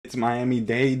It's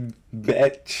Miami-Dade,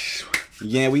 bitch.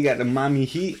 Yeah, we got the Miami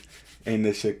Heat and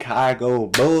the Chicago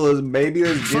Bulls, baby.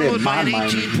 Let's get it. My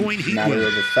Miami. Matter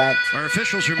of the fact. Our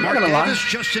officials are I'm not gonna lie.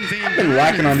 I've been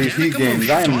rocking on these Heat games.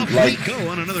 I am like,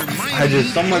 I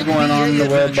just so much going on in the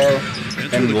web, bro.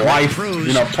 And life,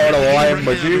 you know, part of life,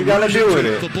 but you gotta deal with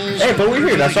it. Hey, but we're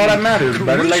here. That's all that matters.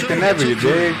 Better late than never, you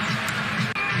dig?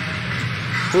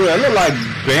 Ooh, that look like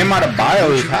Bam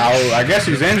Adebayo's out. I guess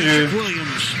he's injured.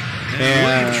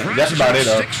 And that's about it,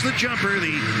 though. The jumper,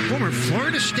 the former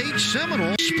Florida State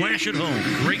Seminole. Splash it home.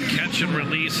 Great catch and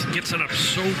release. Gets it up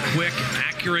so quick,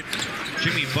 accurate.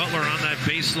 Jimmy Butler on that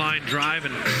baseline drive,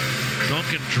 and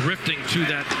Duncan drifting to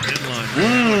that inline.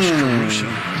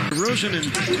 Rosen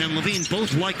and Levine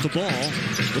both like the ball,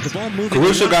 but the ball moving.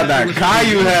 Caruso got that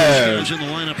Caillou have.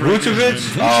 Vucevic?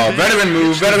 Oh, veteran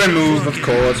move, of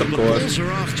course. The Bulls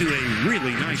are off to a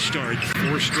really nice start.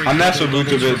 I'm not so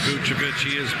Vucevic.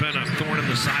 He has been a thorn in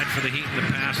the side for the Heat in the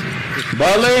past.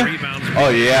 Butler? Oh,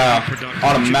 yeah.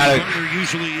 Automatic.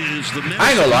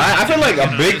 I ain't gonna lie. I feel like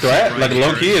a big threat, like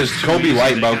low-key, is Kobe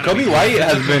White, bro. Kobe White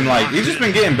has been, like, he's just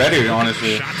been getting better,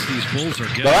 honestly.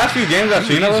 The last few games I've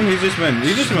seen of him, he's just been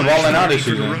balling out this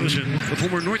season. The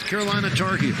former North Carolina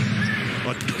Tar Heel.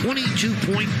 A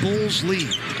 22-point Bulls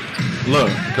lead.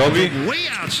 Look, Kobe. Way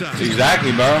outside.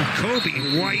 Exactly, bro. Kobe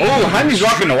White. Oh, Jaime's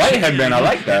rocking the white headband. I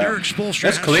like that.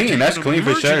 That's clean. That's clean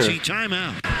for sure.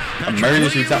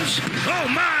 Emergency time. Oh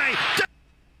my!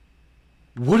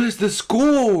 What is the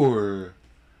score?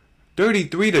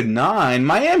 33-9.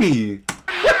 Miami.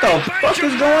 What the fuck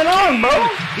is going on, bro?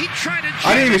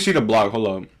 I didn't even see the block. Hold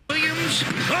up.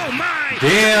 Oh my!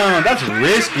 Damn, that's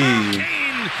risky.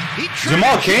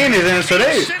 Jamal Cain is in, so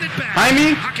they.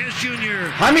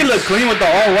 Jaime look clean with the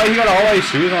all white. He got all white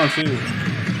shoes on too.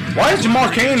 Why is Jamal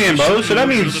Cain in, bro? So that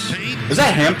means, is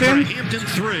that Hampton?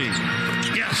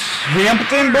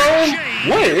 Hampton, bro?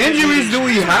 What injuries do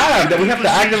we have that we have to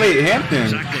activate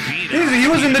Hampton? He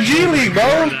was in the G League,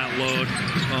 bro.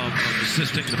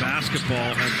 Assisting the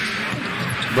basketball.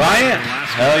 Bryant?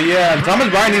 Hell yeah. Thomas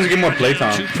Bryant needs to get more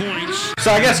playtime.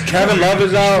 So I guess Kevin Love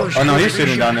is out. Oh no, he's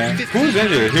sitting down there. Who's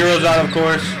injured? Hero's out, of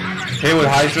course. Haywood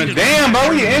Highsmith. Damn, bro,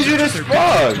 we injured as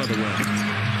fuck.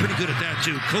 Pretty good at that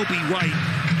too. Kobe White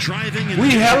driving.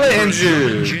 We hella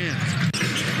injured.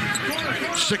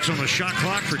 6 on the shot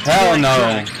clock for hell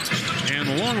no. And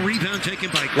the long rebound taken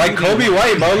by like Kobe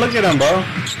White, bro. Look at him, bro.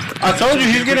 I told you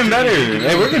he's getting better.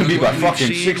 Hey, we're gonna beat by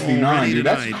fucking 69, dude.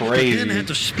 That's crazy.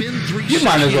 You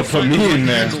might as well put me in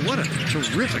there. What a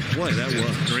terrific play that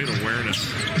was. Great awareness.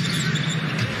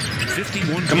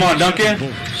 51. Come on, Duncan.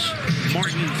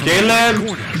 Martin.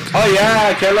 Caleb. Oh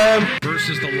yeah, Caleb.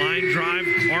 Versus the line drive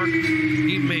arc,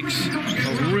 he makes a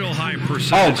real high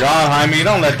percentage. Oh God, Jaime,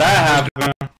 don't let that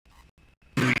happen.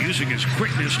 Using his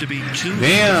quickness to be too.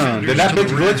 Damn, did that bitch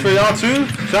glitch for y'all too?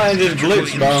 Something just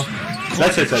glitched, bro.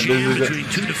 That's it. Between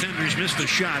two defenders missed the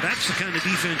shot. That's the kind of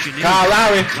defense you need. Kyle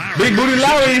Lowry, big booty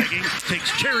Lowry.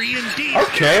 Takes Terry in deep.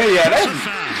 Okay, yeah, that's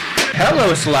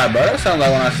hella a slap, bro. That sounds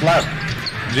like when I slapped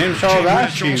Jim Charles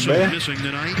Ashkeys, man.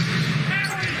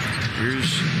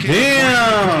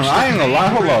 Damn, I ain't gonna lie.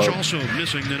 Hold on. Also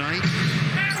missing tonight.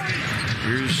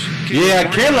 Yeah,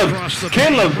 Caleb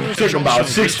took about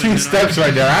 16 steps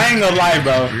right there. I ain't gonna lie,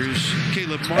 bro.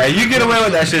 Hey, you get away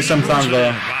with that shit sometimes,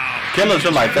 bro. Caleb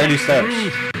took like 30 steps.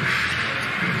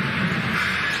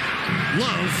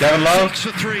 Kevin Love.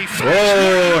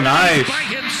 Oh, nice.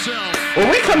 Well,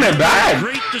 we coming back.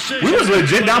 We was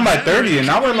legit down by 30, and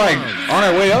now we're like on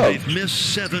our way up. They've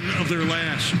missed 7 of their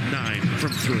last 9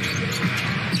 from 3.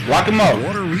 Lock him up.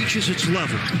 Water reaches its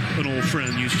level, an old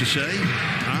friend used to say.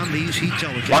 On these Heat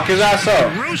telecasts. Lock his ass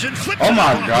up. Oh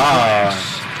my God.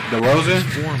 DeRozan.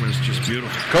 Form is just beautiful.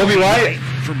 Kobe White.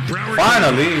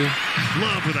 Finally.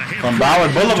 From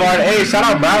Broward Boulevard. Hey, shout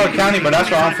out Broward County, but that's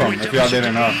where I'm from, if y'all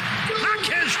didn't know.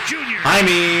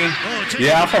 Jaime.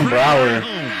 Yeah, I'm from Broward.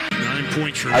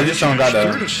 I just don't got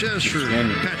the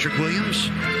Patrick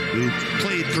Williams, who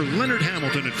played for Leonard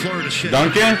Hamilton at Florida State.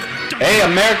 Duncan? Hey,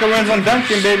 America runs on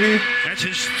Duncan, baby. That's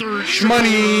his 3rd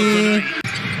Shmoney.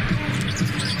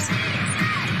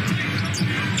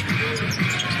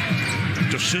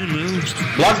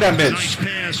 Block that bitch. Nice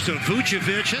pass to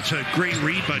Vucevic. That's a great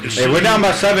read by Hey, we're down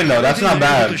by 7 though. That's not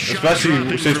bad,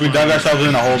 especially since we dug ourselves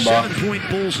in a hole, bro. 7-point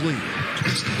Bulls lead.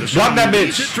 Block that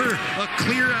bitch.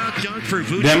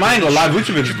 Damn, I ain't gonna lie.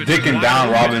 Vucevic is dicking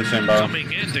down Robinson, bro.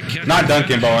 Not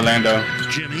Duncan, but Orlando.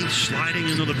 Jimmy sliding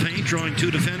into the paint, drawing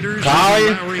 2 defenders.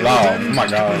 Kyle? Oh my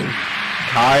God.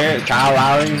 Kyle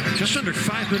Lowry. Just under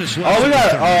 5 minutes left. Oh, we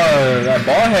got that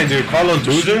ball head dude, Carlos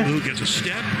Boozer. Who gets a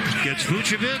step, gets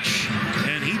Vucevic,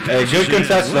 and he Hey, good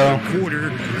contest though.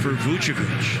 Quarter for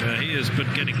Vucevic. He has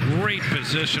been getting great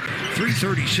position.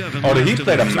 3:37. Oh, did he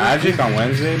play the Magic on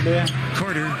Wednesday, man?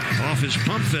 Carter off his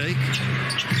pump fake.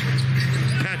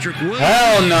 Patrick Williams.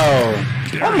 Hell no.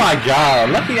 Oh my God.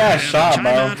 Lucky ass shot,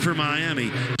 bro. Timeout for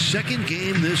Miami. Second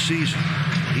game this season.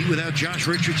 He without Josh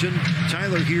Richardson,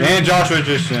 Tyler Hero, and Josh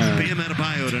Richardson. Bam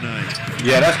Adebayo tonight.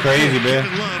 Yeah, that's crazy, man.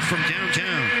 Kevin Love from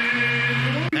downtown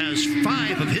has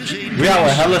 5 of his 8. We got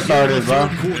with hella starters, bro.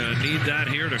 Need that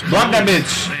here to block that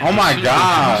bitch. Oh my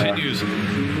God. Continues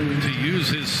to use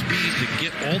his speed to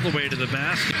get all the way to the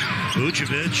basket.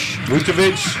 Vucevic.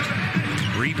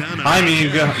 Rebound. I mean,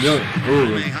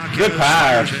 good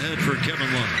pass. Ahead for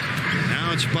Kevin Love.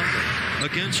 Now it's Butler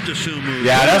against Dosunmu.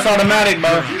 Yeah, that's automatic,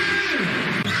 bro.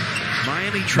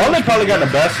 Butler probably got the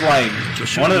best, like,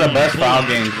 one of the best foul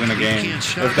games in the game,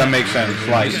 if that makes sense.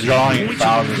 Like, drawing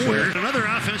fouls and shit. Another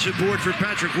offensive board for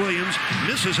Patrick Williams.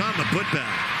 Misses on the putback.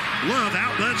 Love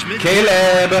outlets mid.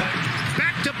 Caleb.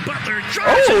 Back to Butler.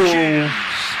 Oh.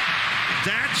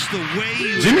 That's the way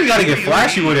you Jimmy got to get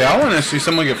flashy with it. I want to see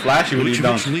someone get flashy with these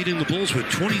dunks. Leading the Bulls with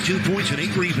 22 points and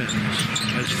 8 rebounds.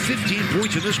 Has 15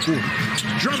 points in this quarter.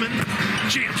 Drummond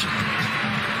jams.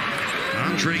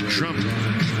 Andre Drummond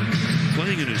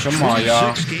playing in his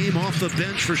 26th game off the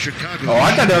bench for Chicago. Oh,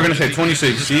 I thought they were going to say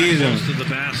 26 season.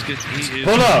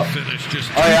 Pull up.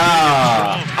 Oh,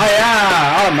 yeah. Oh,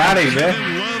 yeah. Automatic, man.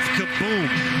 Love kaboom.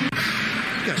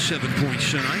 Got 7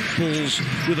 points tonight. Bulls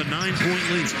with a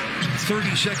 9-point lead.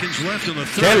 30 seconds left in the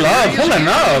third. K-Love pulling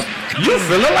up. You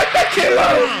feeling like that,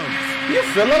 K-Love? You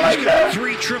feeling like that?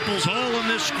 3 triples all in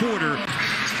this quarter.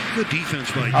 Good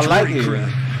defense by I like it.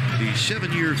 The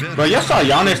 7-year veteran. Bro, y'all saw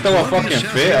Giannis throw a fucking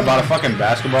fit about a fucking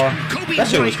basketball? That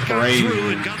shit was crazy.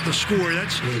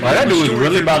 Like, that dude was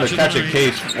really about to catch a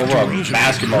case over a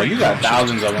basketball. You got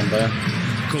thousands of them, bro.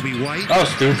 Kobe White. That was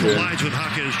stupid. Collides with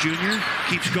Hawkins Jr.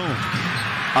 Keeps going.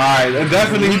 Alright, he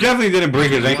definitely didn't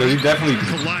break his ankle. He definitely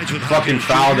fucking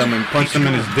fouled him and punched him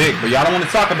in his dick. But y'all don't want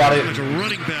to talk about it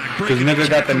because nigga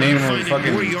got the name of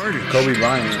fucking Kobe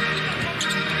Bryant.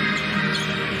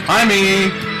 I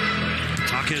mean,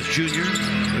 Hawkins Jr.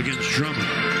 against Drummond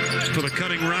for the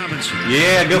cutting Robinson.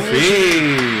 Yeah, good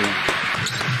feed.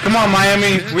 Come on,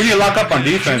 Miami. We need to lock up on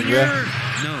defense, bro.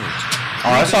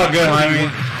 Oh, that's all good,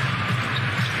 Miami.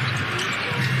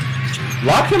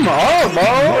 Lock him up,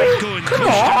 bro. Come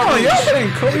on, y'all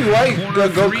letting Kobe White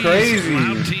go crazy.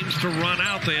 Teams to run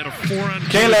out. They had a 4-on-2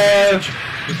 Caleb.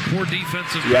 with poor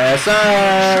defensive. Yes,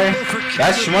 sir.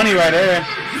 That's money right there.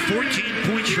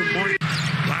 14 points for Mark.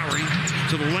 Lowry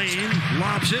to the lane,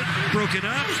 lobs it, broken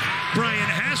up. Bryant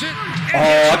has it.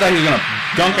 Oh, I thought he was gonna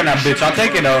dunk on that bitch. I'll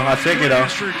take it though.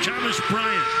 Thomas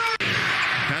Bryant.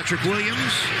 Patrick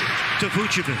Williams to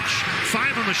Vucevic.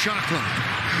 5 on the shot clock.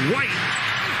 White.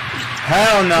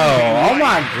 Hell no. Oh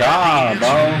my God,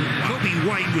 bro. Kobe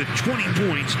White with 20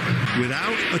 points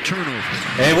without a turnover.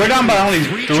 Hey, we're down by only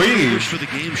 3 for the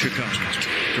game, Chicago.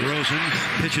 DeRozan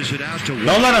pitches it out to White.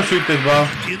 Don't let him shoot this, bro.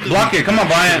 Block it. Come on,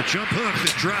 Bryant. Jump hook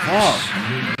that drives.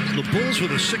 The Bulls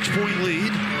with a 6-point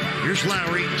lead. Here's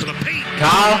Lowry to the paint.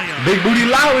 Kyle, big booty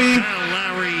Lowry.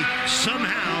 Lowry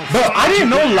somehow. But I didn't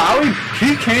know Lowry.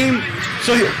 He came.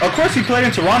 So, of course, he played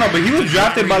in Toronto, but he was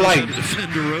drafted by, like,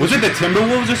 was it the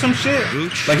Timberwolves or some shit?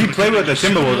 Like, he played with the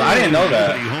Timberwolves. I didn't know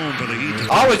that.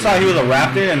 I always thought he was a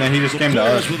Raptor, and then he just came to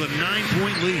us. With a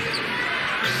 9-point lead.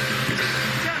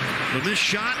 The missed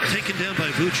shot taken down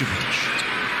by Vucevic.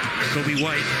 Kobe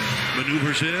White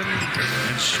maneuvers in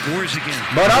and scores again.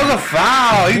 But that was a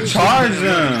foul. He charged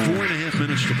him. 4.5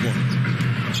 minutes to play.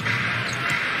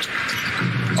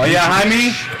 Oh, yeah,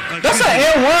 Jaime? That's an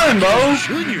N1, bro.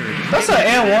 That's an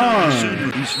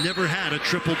N1. He's never had a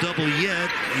triple-double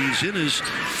yet. He's in his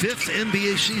 5th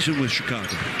NBA season with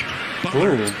Chicago.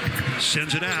 Butler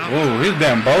sends it out. Ooh, his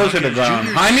damn balls hit the ground.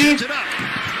 Jaime?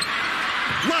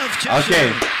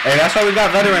 Okay. Hey, that's why we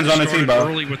got veterans on the team,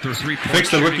 bro. Fix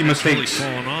the rookie mistakes.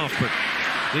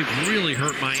 They've really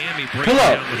hurt Miami. Pull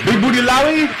up. Big booty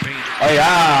Lowry? Oh,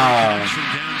 yeah.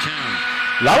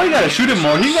 Lowry got to shoot it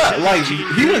more. He got, like,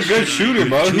 he's a good shooter,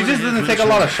 bro. He just doesn't take a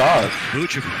lot of shots.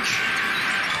 Vucevic.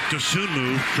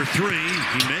 Dosunmu for 3.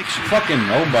 He makes it. Fucking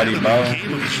nobody, bro.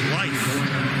 Game of his life.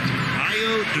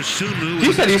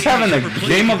 He said he's having the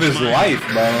game of his life,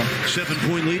 bro.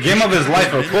 7-point lead. Game of his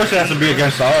life. Of course it has to be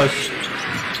against us.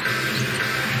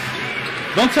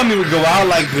 Don't tell me we go out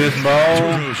like this,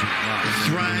 bro.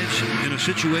 Thrives in a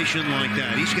situation like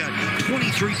that. He's got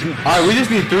 23 points. All right, we just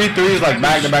need 3 threes like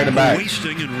back to back to back.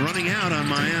 Wasting and running out on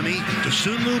Miami.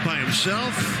 Dosunmu by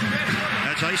himself.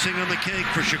 That's icing on the cake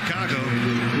for Chicago.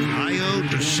 Ayo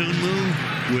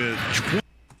Dosunmu with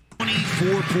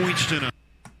 24 points tonight.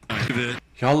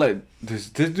 Y'all let this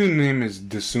dude name is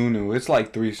Desunu. It's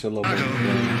like 3 syllables.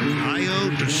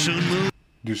 Ayo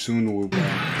Desunu, bro.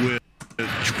 With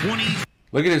 20.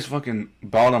 Look at his fucking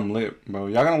bottom lip, bro.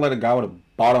 Y'all gonna let a guy with a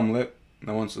bottom lip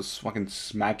that wants to fucking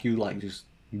smack you, like just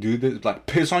do this, like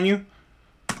piss on you?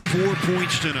 4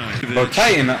 points tonight. Bro,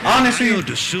 Titan, honestly,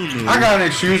 I got an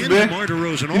excuse, man.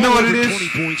 You know what it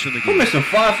is? We're missing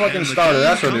 5 fucking starters.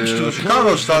 That's what it is.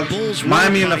 Chicago sucks.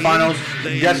 Miami in the finals.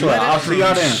 Guess what? I'll see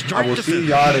y'all then. I will see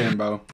y'all then, bro.